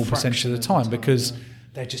very small percentage of the time because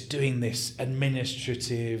they're just doing this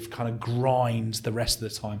administrative kind of grind the rest of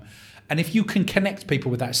the time. And if you can connect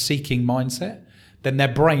people with that seeking mindset, then their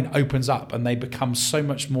brain opens up and they become so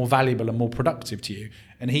much more valuable and more productive to you.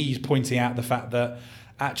 And he's pointing out the fact that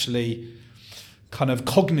actually, kind of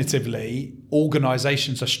cognitively,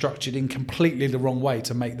 organizations are structured in completely the wrong way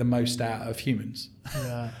to make the most out of humans.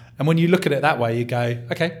 Yeah. And when you look at it that way, you go,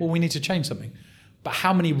 okay, well, we need to change something. But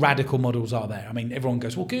how many radical models are there? I mean, everyone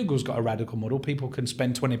goes, well, Google's got a radical model. People can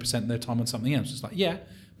spend 20% of their time on something else. It's like, yeah,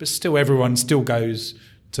 but still everyone still goes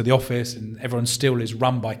to the office and everyone still is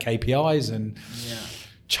run by KPIs and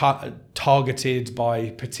targeted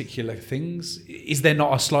by particular things. Is there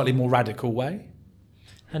not a slightly more radical way?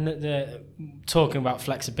 And talking about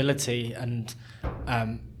flexibility and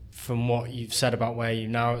from what you've said about where you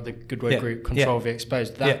now at the Goodway Group Control V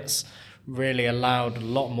Exposed, that's really allowed a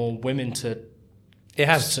lot more women to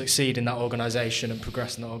succeed in that organisation and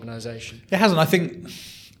progress in that organisation. It hasn't.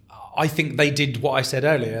 I think they did what I said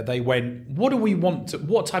earlier. They went, what do we want?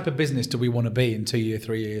 What type of business do we want to be in 2 years,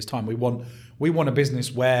 3 years time? We want a business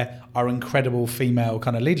where our incredible female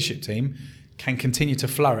kind of leadership team can continue to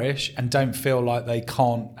flourish and don't feel like they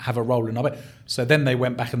can't have a role in it. So then they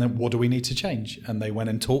went back and then, what do we need to change? And they went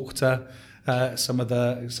and talked to some of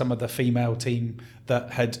the female team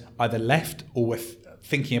that had either left or were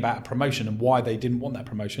thinking about a promotion and why they didn't want that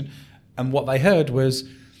promotion. And what they heard was,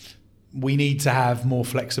 we need to have more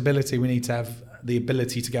flexibility. We need to have the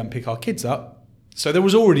ability to go and pick our kids up. So there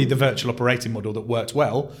was already the virtual operating model that worked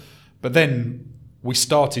well, but then we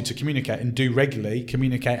started to communicate and do regularly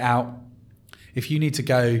communicate out. If you need to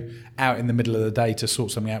go out in the middle of the day to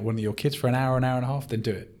sort something out with one of your kids for an hour and a half, then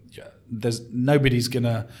do it. There's nobody's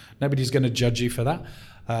gonna judge you for that.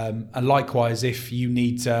 And likewise, if you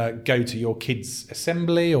need to go to your kids'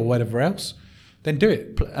 assembly or whatever else, then do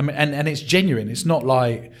it. I mean, and it's genuine. It's not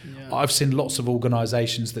like I've seen lots of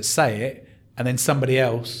organisations that say it and then somebody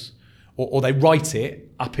else, or they write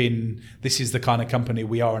it up in, this is the kind of company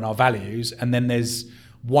we are and our values, and then there's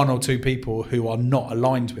one or two people who are not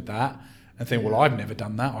aligned with that and think, well, I've never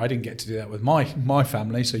done that. I didn't get to do that with my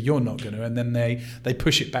family, so you're not going to. And then they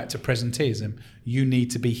push it back to presenteeism. You need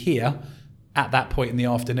to be here at that point in the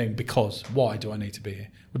afternoon because why do I need to be here?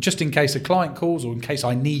 Well, just in case a client calls or in case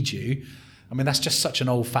I need you. I mean, that's just such an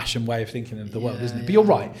old-fashioned way of thinking of the world, isn't it? But you're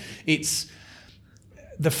right. It's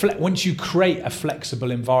once you create a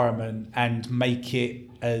flexible environment and make it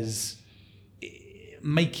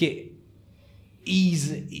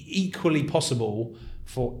equally possible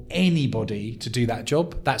for anybody to do that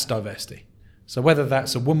job, that's diversity. So whether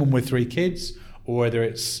that's a woman with 3 kids, or whether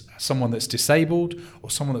it's someone that's disabled, or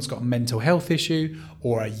someone that's got a mental health issue,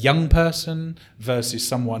 or a young person versus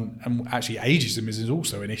someone, and actually ageism is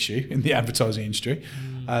also an issue in the advertising industry.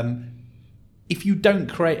 If you don't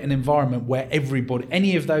create an environment where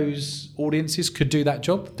any of those audiences could do that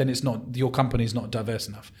job, then your company is not diverse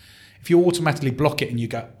enough. If you automatically block it and you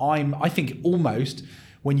go, I think almost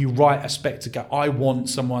when you write a spec to go, I want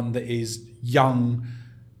someone that is young,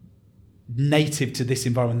 native to this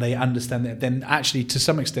environment, they understand that, then actually to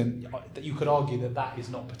some extent you could argue that is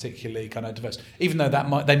not particularly kind of diverse, even though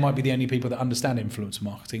they might be the only people that understand influencer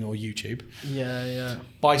marketing or YouTube.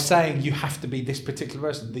 By saying you have to be this particular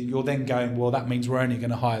person, you're then going, well, that means we're only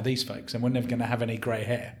going to hire these folks and we're never going to have any grey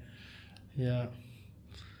hair.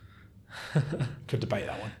 Could debate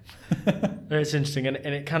that one. It's interesting, and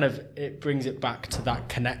it brings it back to that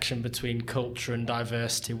connection between culture and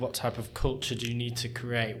diversity. What type of culture do you need to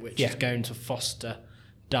create which is going to foster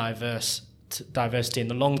diversity in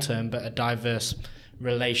the long term, but a diverse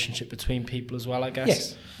relationship between people as well, I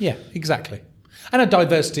guess? Yes, exactly. And a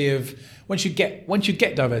diversity of, once you get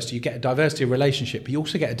diversity, you get a diversity of relationship, but you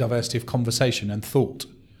also get a diversity of conversation and thought.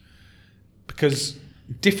 Because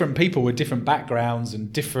different people with different backgrounds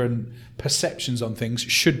and different perceptions on things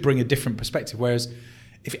should bring a different perspective. Whereas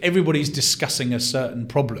if everybody's discussing a certain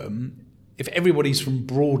problem, if everybody's from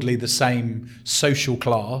broadly the same social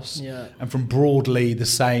class and from broadly the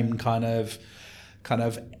same kind of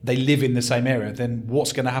they live in the same area, then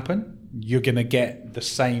what's going to happen? You're going to get the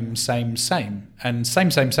same. And same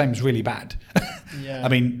is really bad. I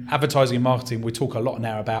mean, advertising and marketing, we talk a lot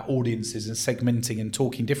now about audiences and segmenting and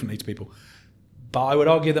talking differently to people. But I would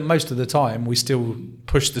argue that most of the time we still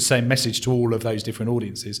push the same message to all of those different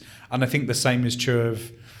audiences. And I think the same is true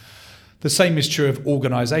of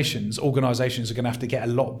organisations. Organisations are going to have to get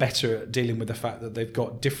a lot better at dealing with the fact that they've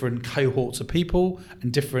got different cohorts of people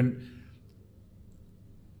and different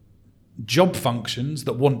job functions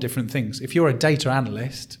that want different things. If you're a data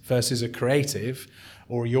analyst versus a creative,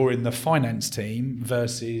 or you're in the finance team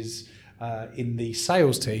versus in the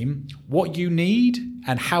sales team, what you need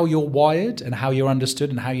and how you're wired and how you're understood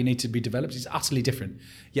and how you need to be developed is utterly different.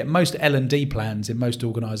 Yet most L&D plans in most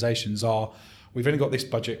organisations are, we've only got this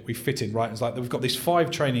budget, we fit in, right? It's like, we've got these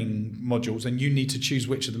 5 training modules and you need to choose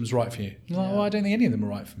which of them is right for you. Yeah. Well, I don't think any of them are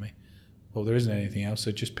right for me. Well, there isn't anything else,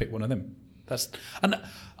 so just pick one of them. And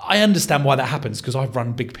I understand why that happens, because I've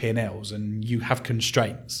run big P&Ls and you have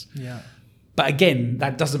constraints. Yeah. But again,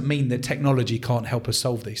 that doesn't mean that technology can't help us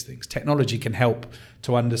solve these things. Technology can help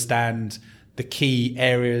to understand the key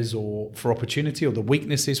areas or for opportunity or the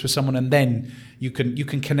weaknesses for someone, and then you can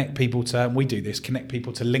connect people to, and we do this, connect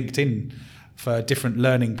people to LinkedIn for different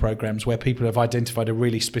learning programs where people have identified a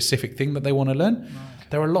really specific thing that they want to learn. Okay.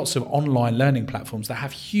 There are lots of online learning platforms that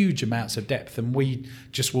have huge amounts of depth, and we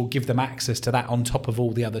just will give them access to that on top of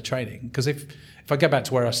all the other training. Because if I go back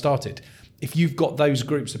to where I started, if you've got those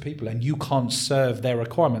groups of people and you can't serve their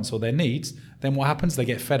requirements or their needs, then what happens? They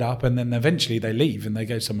get fed up, and then eventually they leave and they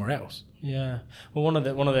go somewhere else. Yeah. Well, one of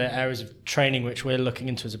the areas of training which we're looking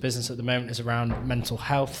into as a business at the moment is around mental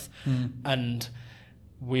health, and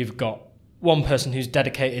we've got one person who's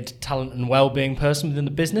dedicated talent and well-being person within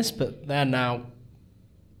the business, but they're now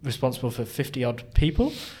responsible for 50 odd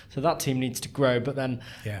people. So that team needs to grow. But then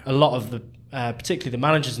a lot of the, particularly the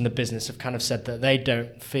managers in the business, have kind of said that they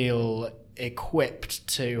don't feel equipped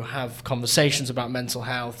to have conversations about mental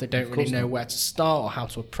health. They don't really know where to start or how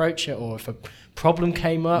to approach it, or if a problem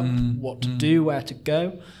came up, what to do, where to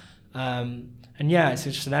go. And yeah, it's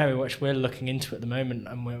just an area which we're looking into at the moment,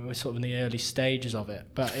 and we're sort of in the early stages of it.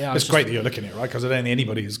 But yeah, it's great that you're looking at it, right? Because I don't think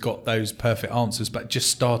anybody has got those perfect answers, but just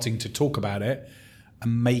starting to talk about it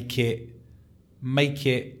and make it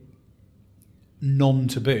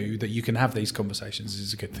non-taboo that you can have these conversations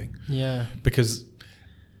is a good thing. Yeah. Because,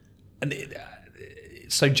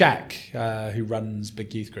 so Jack, who runs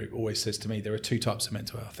Big Youth Group, always says to me, there are 2 types of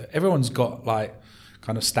mental health. Everyone's got like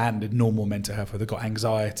kind of standard normal mental health, where they've got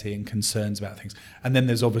anxiety and concerns about things. And then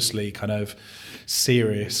there's obviously kind of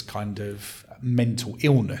serious kind of mental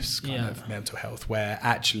illness kind of mental health, where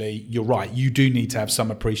actually you're right, you do need to have some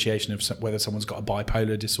appreciation of whether someone's got a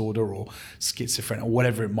bipolar disorder or schizophrenia or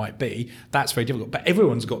whatever it might be. That's very difficult. But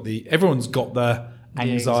everyone's got the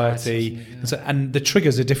anxiety, and the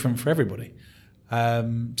triggers are different for everybody. So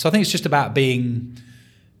I think it's just about being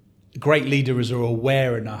great leaders are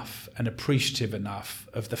aware enough and appreciative enough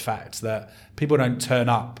of the fact that people don't turn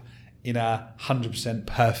up in a 100%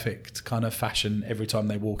 perfect kind of fashion every time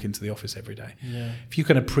they walk into the office every day. Yeah. If you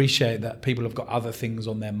can appreciate that people have got other things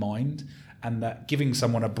on their mind, and that giving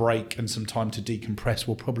someone a break and some time to decompress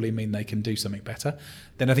will probably mean they can do something better,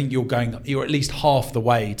 then I think you're at least half the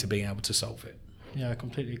way to being able to solve it. Yeah, I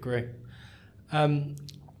completely agree.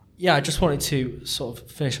 I just wanted to sort of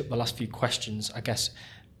finish up the last few questions. I guess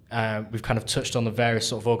we've kind of touched on the various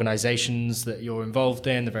sort of organisations that you're involved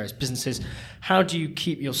in, the various businesses. How do you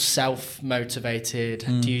keep yourself motivated?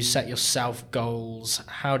 Do you set yourself goals?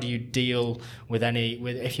 How do you deal with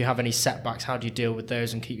if you have any setbacks, how do you deal with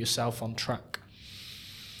those and keep yourself on track?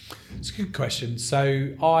 It's a good question. So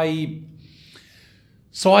I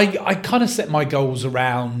kind of set my goals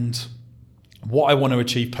around what I want to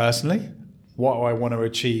achieve personally, what I want to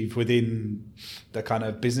achieve within the kind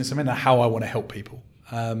of business I'm in, and how I want to help people.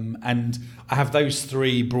 And I have those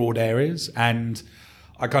 3 broad areas, and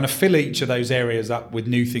I kind of fill each of those areas up with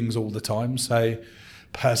new things all the time. So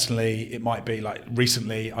personally, it might be like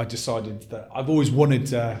recently I decided that I always wanted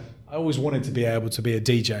to be able to be a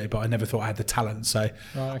DJ, but I never thought I had the talent. So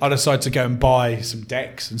I decided to go and buy some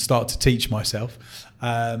decks and start to teach myself,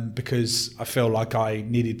 because I feel like I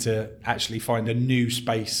needed to actually find a new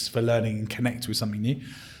space for learning and connect with something new.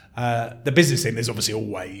 The business thing, there's obviously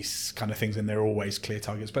always kind of things, and there are always clear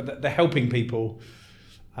targets, but they're helping people.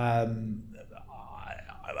 A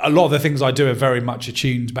lot of the things I do are very much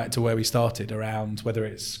attuned back to where we started, around whether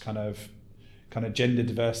it's kind of gender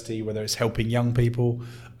diversity, whether it's helping young people,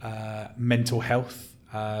 mental health,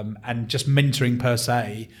 and just mentoring per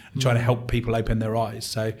se, and trying to help people open their eyes.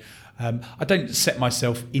 So I don't set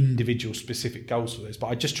myself individual specific goals for this, but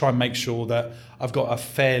I just try and make sure that I've got a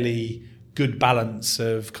fairly good balance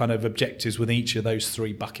of kind of objectives within each of those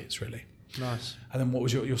 3 buckets, really. Nice. And then what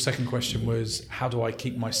was your second question was, how do I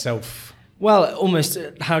keep myself... Well, almost,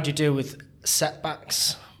 how do you deal with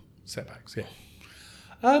setbacks? Setbacks, yeah.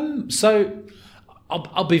 So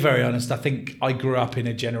I'll be very honest. I think I grew up in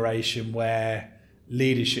a generation where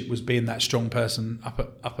leadership was being that strong person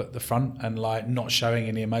up at the front and like not showing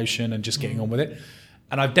any emotion and just getting on with it.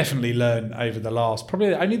 And I've definitely learned over the last,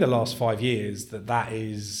 probably only the last 5 years, that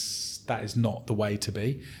is not the way to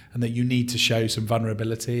be, and that you need to show some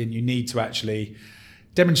vulnerability, and you need to actually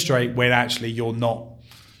demonstrate when actually you're not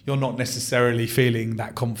you're not necessarily feeling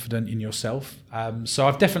that confident in yourself. So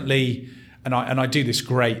I've definitely, and I do this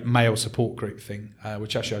great male support group thing,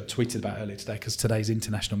 which actually I tweeted about earlier today because today's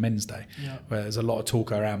International Men's Day, where there's a lot of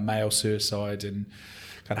talk around male suicide and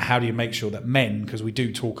kind of how do you make sure that men, because we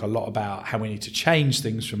do talk a lot about how we need to change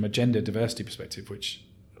things from a gender diversity perspective, which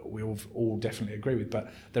we all definitely agree with,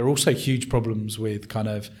 but there are also huge problems with kind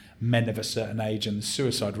of men of a certain age, and the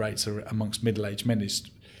suicide rates amongst middle-aged men is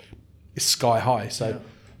sky high. So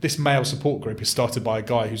this male support group is started by a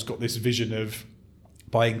guy who's got this vision of,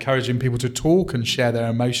 by encouraging people to talk and share their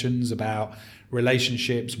emotions about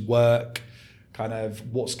relationships, work, kind of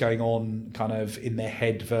what's going on kind of in their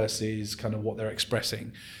head versus kind of what they're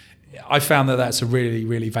expressing. I found that that's a really,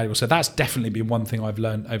 really valuable. So that's definitely been one thing I've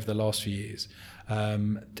learned over the last few years,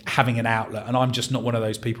 having an outlet. And I'm just not one of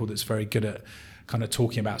those people that's very good at kind of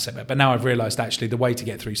talking about setback. But now I've realised actually the way to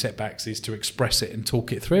get through setbacks is to express it and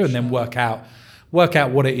talk it through, and then work out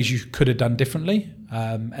what it is you could have done differently,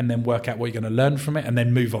 and then work out what you're going to learn from it, and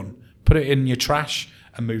then move on. Put it in your trash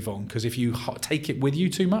and move on. Because if you take it with you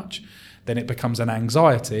too much, then it becomes an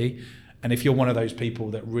anxiety. And if you're one of those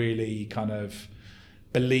people that really kind of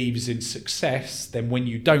believes in success, then when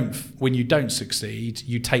you don't succeed,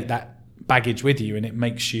 you take that baggage with you, and it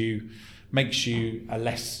makes you a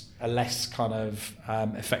less kind of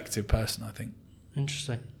effective person, I think.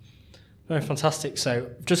 Interesting. Very fantastic. So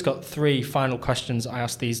I've just got 3 final questions. I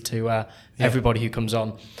ask these to everybody who comes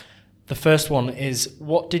on. The first one is,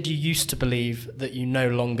 what did you used to believe that you no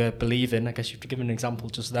longer believe in? I guess you've given an example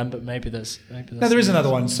just then, but maybe there's no, there is another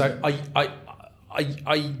one. So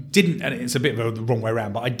I didn't, and it's a bit of the wrong way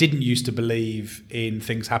around, but I didn't used to believe in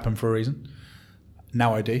things happen for a reason.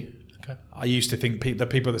 Now I do. Okay. I used to think the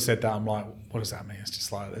people that said that, I'm like, what does that mean? It's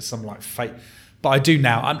just like there's some like fate. But I do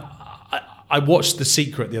now. I watched The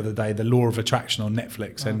Secret the other day, The Law of Attraction on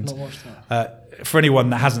Netflix, and I've not watched that. For anyone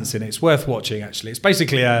that hasn't seen it, it's worth watching. Actually, it's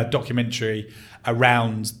basically a documentary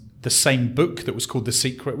around the same book that was called The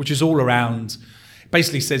Secret, which is all around.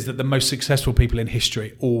 Basically, says that the most successful people in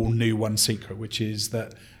history all knew one secret, which is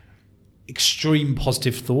that extreme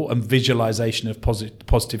positive thought and visualization of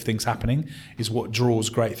positive things happening is what draws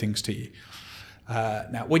great things to you.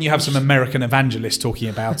 Now, when you have some American evangelists talking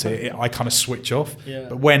about it, I kind of switch off. Yeah.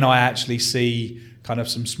 But when I actually see kind of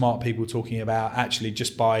some smart people talking about actually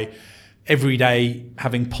just by every day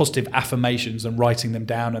having positive affirmations and writing them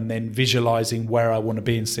down and then visualizing where I want to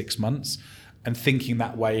be in 6 months and thinking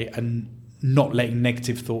that way and not letting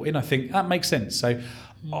negative thought in, I think that makes sense. So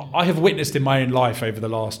I have witnessed in my own life over the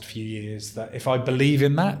last few years that if I believe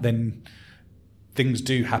in that, then things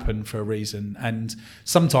do happen for a reason. And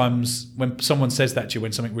sometimes when someone says that to you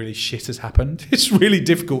when something really shit has happened, it's really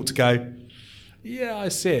difficult to go, yeah, I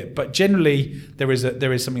see it. But generally there is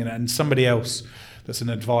something in it. And somebody else that's an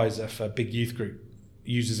advisor for a big youth group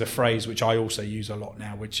uses a phrase which I also use a lot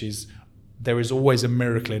now, which is, there is always a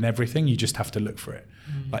miracle in everything. You just have to look for it.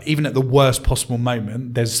 Like even at the worst possible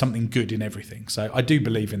moment, there's something good in everything. So I do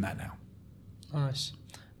believe in that now. Nice.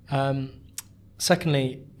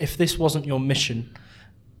 Secondly, if this wasn't your mission,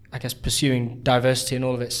 I guess pursuing diversity in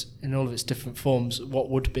all of its different forms, what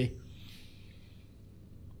would be?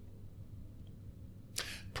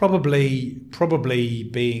 Probably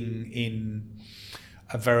being in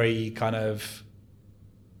a very kind of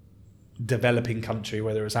developing country,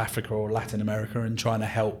 whether it's Africa or Latin America, and trying to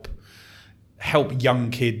help young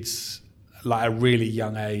kids like a really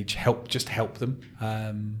young age, help them.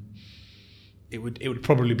 It would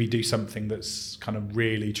probably be do something that's kind of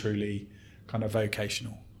really truly kind of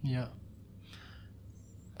vocational. Yeah.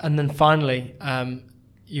 And then finally,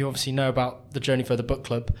 you obviously know about the Journey Further book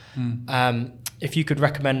club. If you could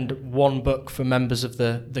recommend one book for members of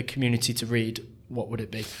the community to read, what would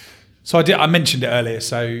it be? So I mentioned it earlier,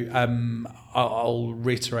 so I'll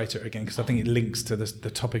reiterate it again because I think it links to the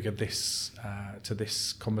topic of this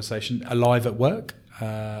conversation. Alive at Work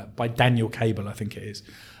by Daniel Cable, I think it is.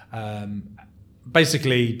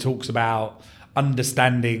 Basically talks about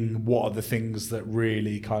understanding what are the things that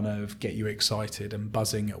really kind of get you excited and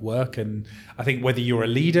buzzing at work. And I think whether you're a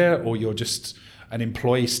leader or you're just an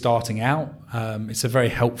employee starting out, it's a very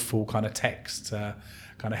helpful kind of text to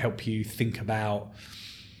kind of help you think about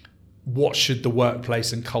what should the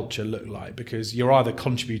workplace and culture look like, because you're either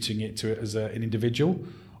contributing it to it as an individual,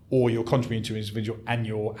 or you're contributing to an individual and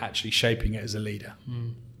you're actually shaping it as a leader.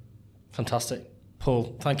 Fantastic.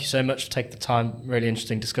 Paul, thank you so much for taking the time. Really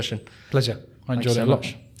interesting discussion. Pleasure. I enjoyed it a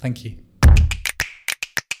lot. Thank you.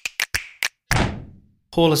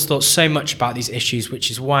 Paul has thought so much about these issues,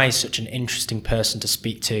 which is why he's such an interesting person to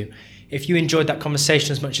speak to. If you enjoyed that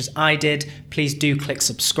conversation as much as I did, please do click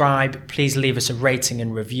subscribe. Please leave us a rating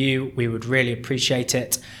and review. We would really appreciate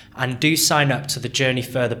it. And do sign up to the Journey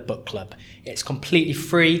Further Book Club. It's completely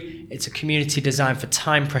free. It's a community designed for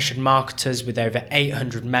time-pressured marketers with over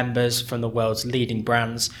 800 members from the world's leading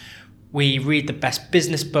brands. We read the best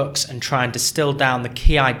business books and try and distill down the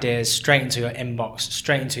key ideas straight into your inbox,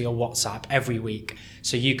 straight into your WhatsApp every week,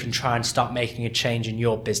 so you can try and start making a change in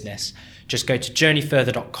your business. Just go to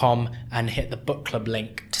journeyfurther.com and hit the book club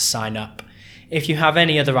link to sign up. If you have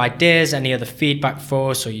any other ideas, any other feedback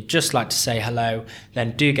for us, or you'd just like to say hello,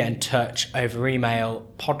 then do get in touch over email,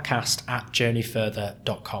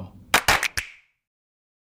 podcast@journeyfurther.com.